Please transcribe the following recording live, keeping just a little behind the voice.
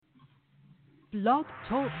Blog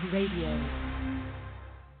Talk Radio.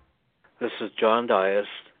 This is John Dias,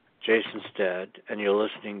 Jason Stead, and you're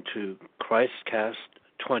listening to Christcast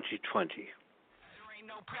 2020. There ain't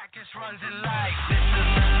no practice runs in life. This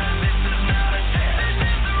is not a test. This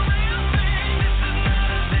is the real thing.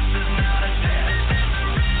 This is not a test. This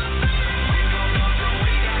is the real thing. We gon' go till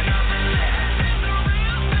we got nothing left. This is the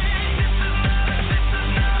real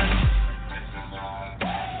thing.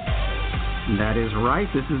 That is right.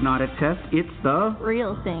 This is not a test. It's the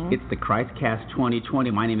real thing. It's the Christcast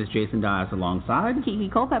 2020. My name is Jason Dias alongside Kiki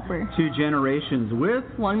Culpepper. 2 generations with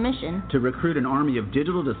one mission: to recruit an army of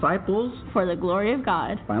digital disciples for the glory of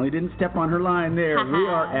God. Finally didn't step on her line there. We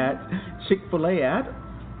are at Chick-fil-A at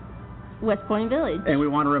West Point Village. And we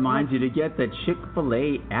want to remind you to get the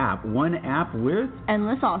Chick-fil-A app. One app with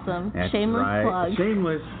endless awesome. That's shameless right. plug.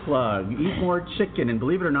 Shameless plug. Eat more chicken. And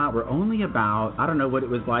believe it or not, we're only about, I don't know what it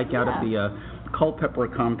was like out at the Culpeper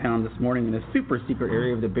compound this morning in a super secret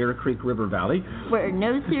area of the Bear Creek River Valley. Where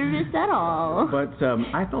no service at all. But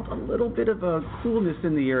I felt a little bit of a coolness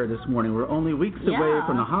in the air this morning. We're only weeks away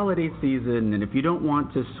from the holiday season, and if you don't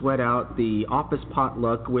want to sweat out the office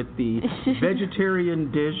potluck with the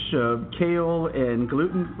vegetarian dish of kale and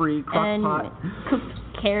gluten-free crock pot, cooked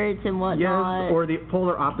carrots and whatnot. Yes, or the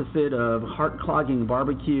polar opposite of heart-clogging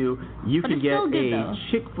barbecue, you can get a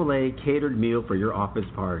Chick-fil-A catered meal for your office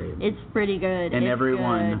party. It's pretty good. And it's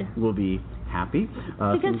good. Will be happy.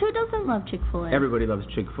 Because who doesn't love Chick-fil-A? Everybody loves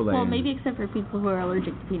Chick-fil-A. Well, maybe except for people who are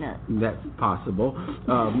allergic to peanuts. That's possible.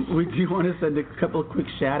 We do want to send a couple of quick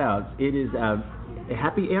shout-outs. It is a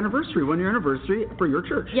happy anniversary, 1-year anniversary for your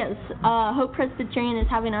church. Yes. Hope Presbyterian is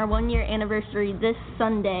having our 1-year anniversary this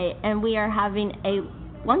Sunday, and we are having a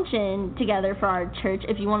luncheon together for our church.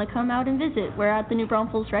 If you want to come out and visit, we're at the New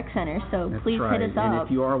Braunfels Rec Center, so please hit us up. And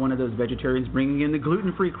if you are one of those vegetarians bringing in the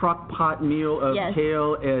gluten-free crock pot meal of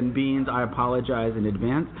kale and beans, I apologize in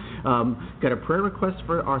advance. Got a prayer request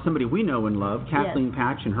for somebody we know and love, Kathleen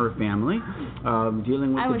Patch and her family,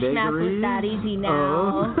 dealing with the vagaries. I wish math was that easy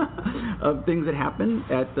now. Of things that happen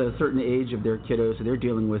at a certain age of their kiddos, so they're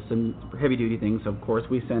dealing with some heavy-duty things. Of course,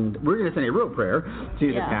 we're going to send a real prayer to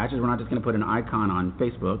the Patches. We're not just going to put an icon on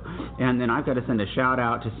Facebook. And then I've got to send a shout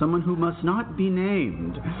out to someone who must not be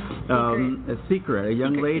named. A secret. A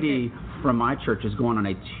young lady from my church is going on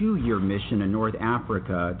a 2-year mission in North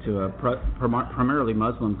Africa to a primarily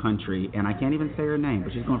Muslim country, and I can't even say her name,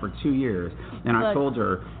 but she's going for 2 years. And I told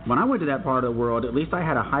her, when I went to that part of the world, at least I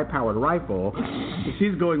had a high-powered rifle.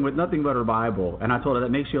 She's going with nothing but her Bible. And I told her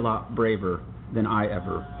that makes you a lot braver than I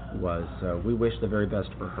ever was. So we wish the very best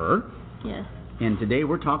for her. Yes. And today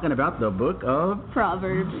we're talking about the Book of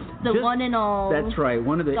Proverbs, one and all. That's right,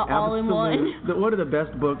 one of the all-in-one. One of the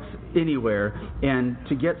best books anywhere. And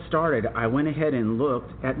to get started, I went ahead and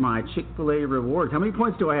looked at my Chick-fil-A rewards. How many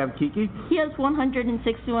points do I have, Kiki? He has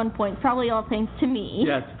 161 points, probably all thanks to me.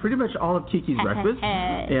 Yes, pretty much all of Kiki's breakfast.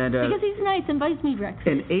 And because he's nice and buys me breakfast.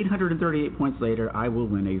 And 838 points later, I will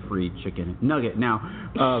win a free chicken nugget. Now,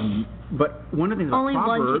 but one of the things about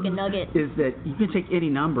Proverbs is that you can take any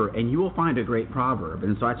number and you will find a great proverb.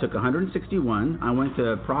 And so I took 161. I went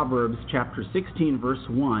to Proverbs chapter 16, verse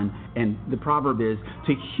 1, and the proverb is,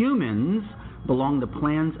 "To humans belong the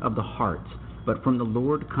plans of the heart, but from the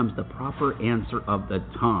Lord comes the proper answer of the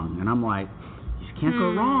tongue." And I'm like, you can't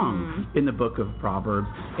go wrong in the book of Proverbs.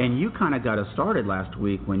 And you kind of got us started last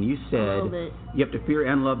week when you said you have to fear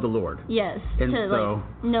and love the Lord. Yes. And so...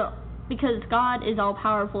 No. Because God is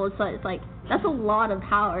all-powerful. It's like, that's a lot of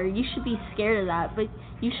power. You should be scared of that, but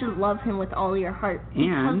you should love Him with all your heart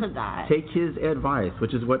because of that. Take His advice,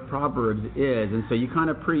 which is what Proverbs is. And so you kind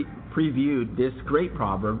of previewed this great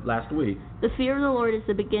proverb last week. The fear of the Lord is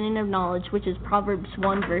the beginning of knowledge, which is Proverbs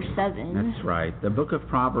 1, verse 7. That's right. The book of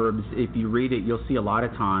Proverbs, if you read it, you'll see a lot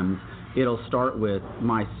of times it'll start with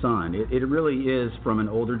my son. It really is from an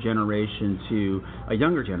older generation to a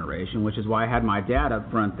younger generation, which is why I had my dad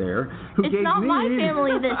up front there. It's not my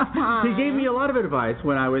family this time. He gave me a lot of advice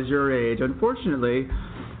when I was your age. Unfortunately,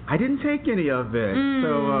 I didn't take any of it.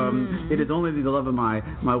 So it is only the love of my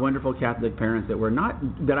wonderful Catholic parents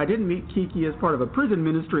that I didn't meet Kiki as part of a prison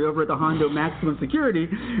ministry over at the Hondo Maximum Security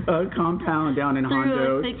compound down in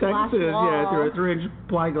Hondo, Texas. Yeah, through a 3-inch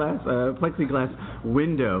plexiglass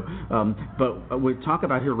window. But we talk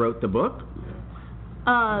about who wrote the book.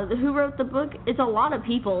 Who wrote the book? It's a lot of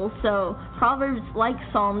people. So Proverbs, like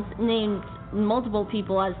Psalms, named multiple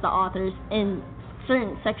people as the authors in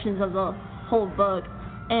certain sections of the whole book.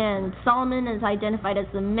 And Solomon is identified as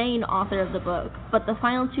the main author of the book, but the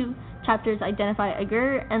final 2 chapters identify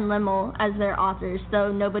Agur and Lemuel as their authors,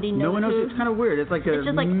 though nobody knows. No one knows. Who. It's kind of weird. It's like It's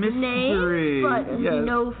just like mystery. name, but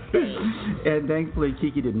no face. And thankfully,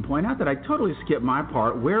 Kiki didn't point out that I totally skipped my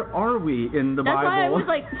part. Where are we in the Bible? That's why I was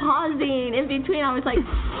like pausing in between. I was like,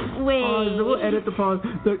 wait. Pause. We'll edit the pause.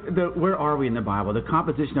 Where are we in the Bible? The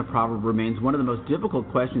composition of Proverbs remains one of the most difficult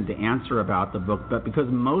questions to answer about the book, but because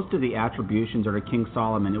most of the attributions are to King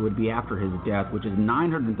Solomon, it would be after his death, which is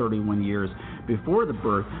 931 years before the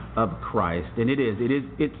birth of Christ. And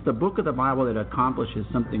it's the book of the Bible that accomplishes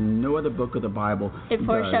something no other book of the Bible It does.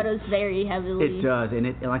 foreshadows very heavily. It does,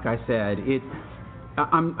 and like I said,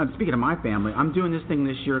 I'm speaking of my family. I'm doing this thing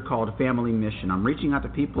this year called Family Mission. I'm reaching out to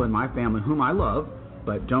people in my family whom I love,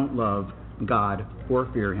 but don't love God or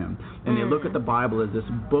fear Him. And they look at the Bible as this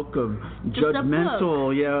book of Just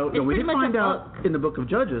judgmental. a book. We did pretty much find a out book. in the book of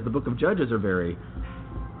Judges. The book of Judges are very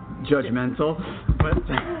judgmental,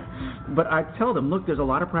 but I tell them, look, there's a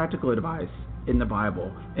lot of practical advice in the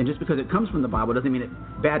Bible, and just because it comes from the Bible doesn't mean it's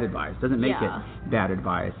bad advice. Doesn't make it bad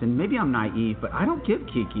advice. And maybe I'm naive, but I don't give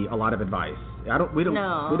Kiki a lot of advice. We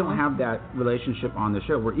don't have that relationship on the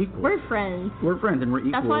show. We're equal. We're friends. We're friends, and we're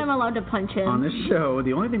equal. That's why I'm allowed to punch him. On this show,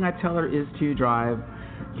 the only thing I tell her is to drive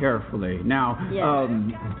carefully. Now,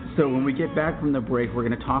 so when we get back from the break, we're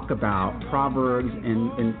going to talk about Proverbs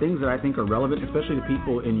and things that I think are relevant, especially to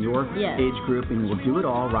people in your age group, and we'll do it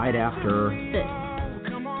all right after this.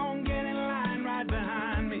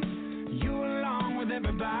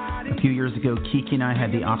 A few years ago, Kiki and I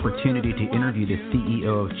had the opportunity to interview the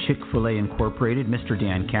CEO of Chick-fil-A Incorporated, Mr.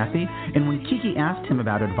 Dan Cathy, and when Kiki asked him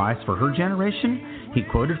about advice for her generation, he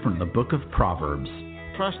quoted from the Book of Proverbs.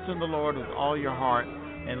 Trust in the Lord with all your heart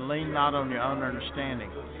and lean not on your own understanding.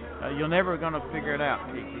 You're never going to figure it out,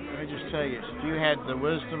 Kiki. Let me just tell you, if you had the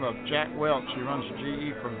wisdom of Jack Welch, who runs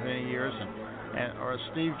GE for many years, or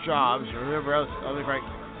Steve Jobs, or whoever else, other great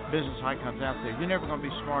business icons out there, you're never going to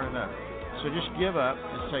be smart enough. So just give up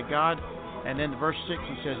and say, God, and then verse 6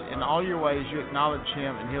 he says, in all your ways you acknowledge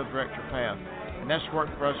Him and He'll direct your path. And that's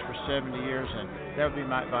worked for us for 70 years, and that would be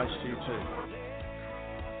my advice to you too.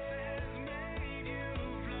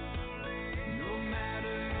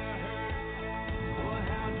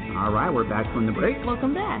 All right, we're back from the break.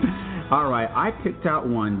 Welcome back. All right, I picked out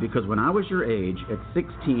one because when I was your age, at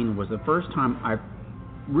 16, was the first time I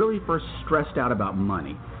really first stressed out about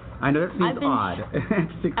money. I know that seems odd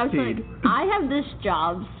at 16. I was like, I have this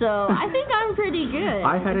job, so I think I'm pretty good.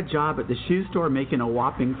 I had a job at the shoe store making a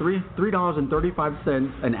whopping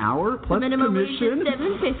 $3.35 an hour plus the minimum commission. Wage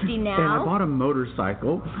is $7.50 now. And I bought a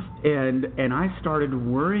motorcycle, and I started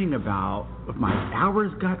worrying about if my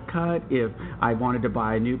hours got cut, if I wanted to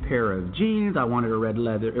buy a new pair of jeans, I wanted a red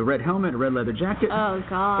helmet, a red leather jacket. Oh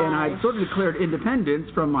God! And I sort of declared independence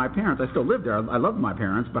from my parents. I still lived there. I loved my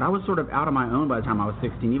parents, but I was sort of out on my own by the time I was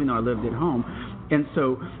 16, even though I lived at home. And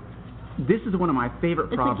so this is one of my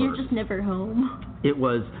favorite Proverbs. It's like you're just never home.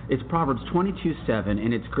 It's Proverbs 22:7,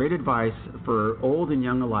 and it's great advice for old and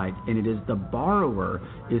young alike, and it is the borrower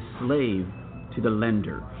is slave to the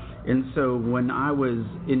lender. And so when I was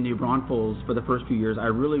in New Braunfels for the first few years, I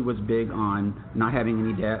really was big on not having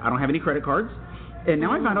any debt. I don't have any credit cards. And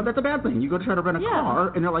now I found out that's a bad thing. You go to try to rent a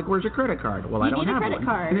car, and they're like, where's your credit card? Well, I don't have one.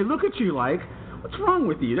 Card. And they look at you like, what's wrong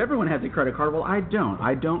with you? Everyone has a credit card. Well, I don't.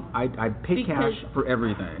 I pay cash for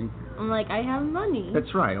everything. I'm like, I have money.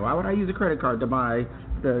 That's right. Why would I use a credit card to buy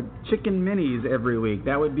the chicken minis every week?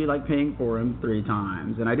 That would be like paying for them 3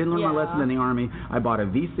 times. And I didn't learn my lesson in the Army. I bought a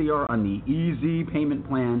VCR on the easy payment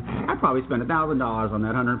plan. I probably spent $1,000 on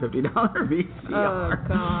that $150 VCR. Oh,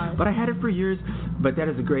 God. But I had it for years. But that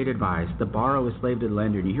is a great advice. The borrow is slave to the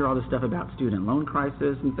lender. And you hear all this stuff about student loan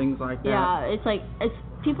crisis and things like that. Yeah, it's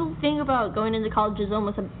people think about going into college is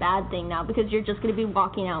almost a bad thing now because you're just going to be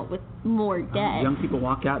walking out with more debt. Young people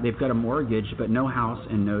walk out, they've got a mortgage, but no house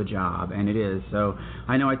and no job, and it is. So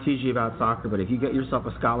I know I tease you about soccer, but if you get yourself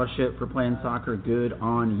a scholarship for playing soccer, good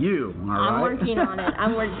on you, all right? I'm working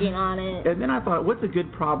on it. And then I thought, what's a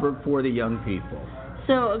good proverb for the young people?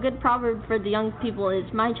 So a good proverb for the young people is,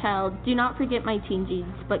 my child, do not forget my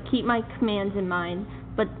teachings, but keep my commands in mind.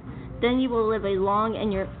 But then you will live a long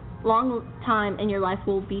time and your life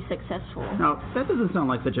will be successful. Now, that doesn't sound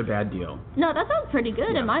like such a bad deal. No, that sounds pretty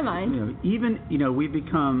good in my mind. We've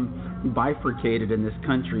become bifurcated in this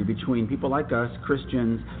country between people like us,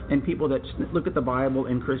 Christians, and people that look at the Bible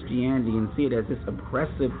and Christianity and see it as this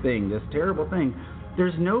oppressive thing, this terrible thing.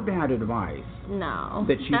 There's no bad advice. No.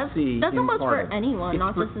 That you see. That's almost for anyone, anyone,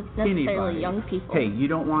 not just necessarily anybody. Young people. Hey, you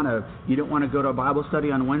don't want to go to a Bible study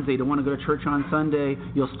on Wednesday. You don't want to go to church on Sunday.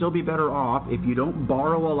 You'll still be better off if you don't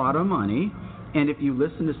borrow a lot of money, and if you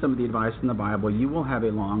listen to some of the advice in the Bible. You will have a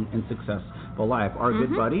long and for life. Our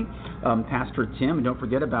good buddy, Pastor Tim, and don't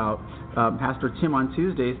forget about Pastor Tim on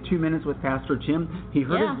Tuesdays, 2 Minutes with Pastor Tim. He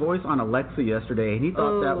heard his voice on Alexa yesterday, and he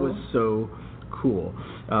thought that was so cool.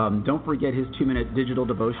 Don't forget his 2-minute digital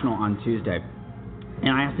devotional on Tuesday. And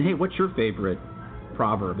I asked him, hey, what's your favorite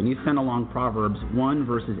proverb? And he sent along Proverbs 1,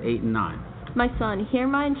 verses 8 and 9. My son, hear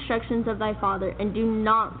my instructions of thy father, and do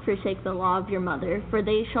not forsake the law of your mother, for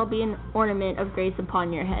they shall be an ornament of grace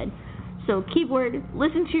upon your head. So, keyword,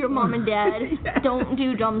 listen to your mom and dad. Don't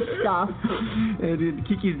do dumb stuff. And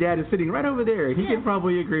Kiki's dad is sitting right over there. He can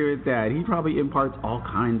probably agree with that. He probably imparts all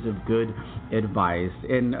kinds of good advice.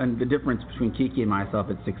 And the difference between Kiki and myself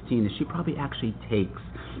at 16 is she probably actually takes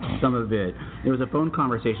some of it. There was a phone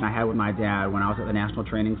conversation I had with my dad when I was at the National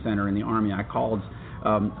Training Center in the Army. I called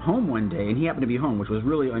home one day, and he happened to be home, which was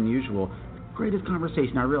really unusual. Greatest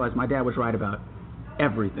conversation. I realized my dad was right about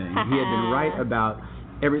everything. He had been right about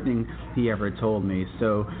everything he ever told me.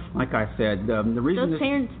 So, like I said, the reason those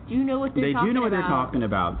parents do know what they're talking about. They do know what they're talking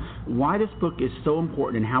about. Why this book is so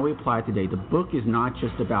important and how we apply it today. The book is not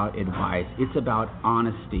just about advice. It's about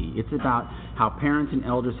honesty. It's about how parents and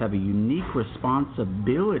elders have a unique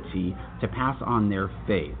responsibility to pass on their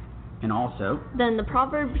faith. And also, then the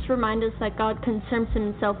Proverbs remind us that God concerns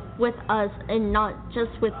himself with us, and not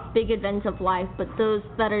just with big events of life, but those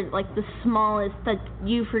that are like the smallest that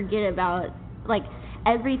you forget about. Like,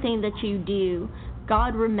 everything that you do,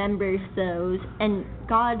 God remembers those, and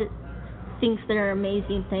God thinks there are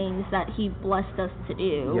amazing things that he blessed us to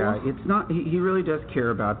do. Yeah, it's not, he really does care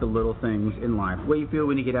about the little things in life. What you feel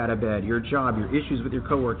when you get out of bed, your job, your issues with your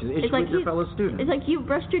coworkers, issues with your fellow students. It's like you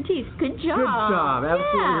brushed your teeth. Good job. Good job.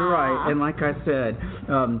 Absolutely right. And like I said,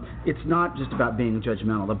 it's not just about being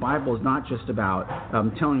judgmental. The Bible is not just about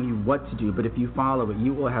telling you what to do, but if you follow it,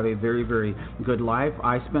 you will have a very, very good life.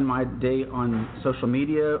 I spend my day on social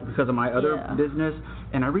media because of my other business,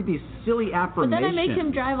 and I read these silly affirmations. But then I make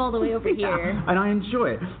him drive all the way over here. And I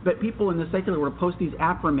enjoy it. But people in the secular world post these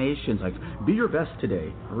affirmations like, be your best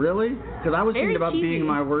today. Really? Because I was thinking about being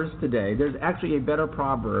my worst today. There's actually a better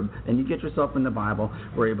proverb, and you get yourself in the Bible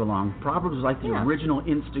where you belong. Proverbs is like the original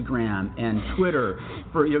Instagram and Twitter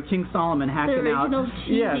for King Solomon hacking out.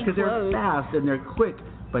 Because they're fast and they're quick.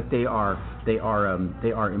 But they are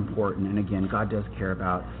important, and again, God does care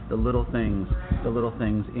about the little things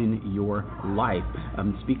in your life.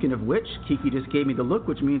 Speaking of which, Kiki just gave me the look,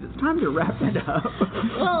 which means it's time to wrap it up.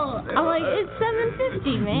 Well, I'm like, it's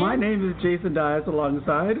 7:50, man. My name is Jason Dias,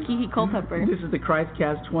 alongside Kiki Culpepper. This is the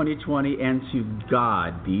Christcast 2020, and to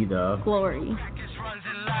God be the glory. Practice runs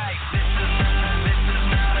in life.